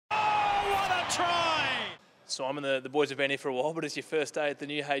try! Simon, the boys have been here for a while, but it's your first day at the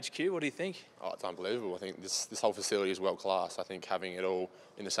new HQ. What do you think? Oh, it's unbelievable. I think this whole facility is world class. I think having it all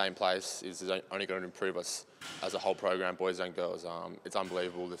in the same place is only going to improve us as a whole program, boys and girls. It's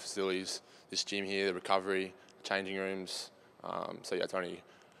unbelievable. The facilities, this gym here, the recovery, changing rooms. So yeah, it's only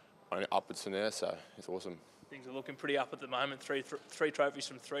upwards from there. So it's awesome. Things are looking pretty up at the moment. Three trophies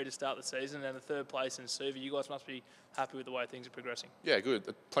from 3 to start the season, and a third place in Suva. You guys must be happy with the way things are progressing. Yeah,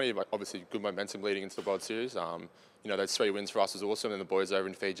 good. Plenty of obviously good momentum leading into the World Series. Those 3 wins for us was awesome, and the boys over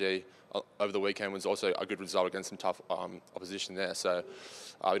in Fiji over the weekend was also a good result against some tough opposition there. So,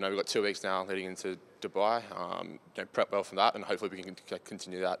 we've got 2 weeks now leading into Dubai. Prep well from that, and hopefully we can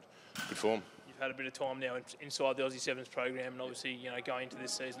continue that good form. Had a bit of time now inside the Aussie Sevens program, and obviously, going into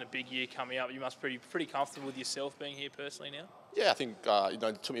this season, a big year coming up. You must be pretty comfortable with yourself being here personally now. Yeah, I think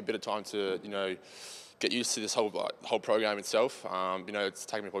it took me a bit of time to get used to this whole program itself. It's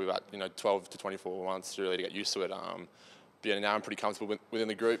taken me probably about 12 to 24 months to really get used to it. But now I'm pretty comfortable within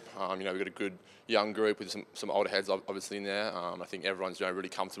the group. We've got a good young group with some older heads obviously in there. I think everyone's really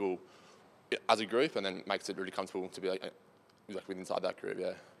comfortable as a group, and then makes it really comfortable to be with inside that group.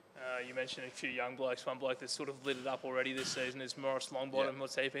 Yeah. You mentioned a few young blokes. One bloke that's sort of lit it up already this season is Morris Longbottom. Yeah.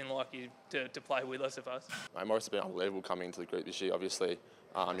 What's he been like to play with, I suppose? Morris has been unbelievable coming into the group this year, obviously.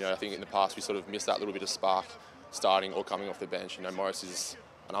 I think in the past we sort of missed that little bit of spark starting or coming off the bench. Morris is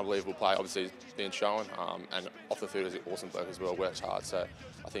an unbelievable player, obviously being shown, and off the field is an awesome bloke as well, works hard. So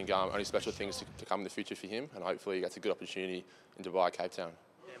I think only special things to come in the future for him, and hopefully he gets a good opportunity in Dubai, Cape Town.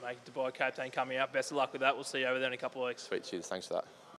 Yeah, mate, Dubai, Cape Town coming up. Best of luck with that. We'll see you over there in a couple of weeks. Sweet, cheers. Thanks for that.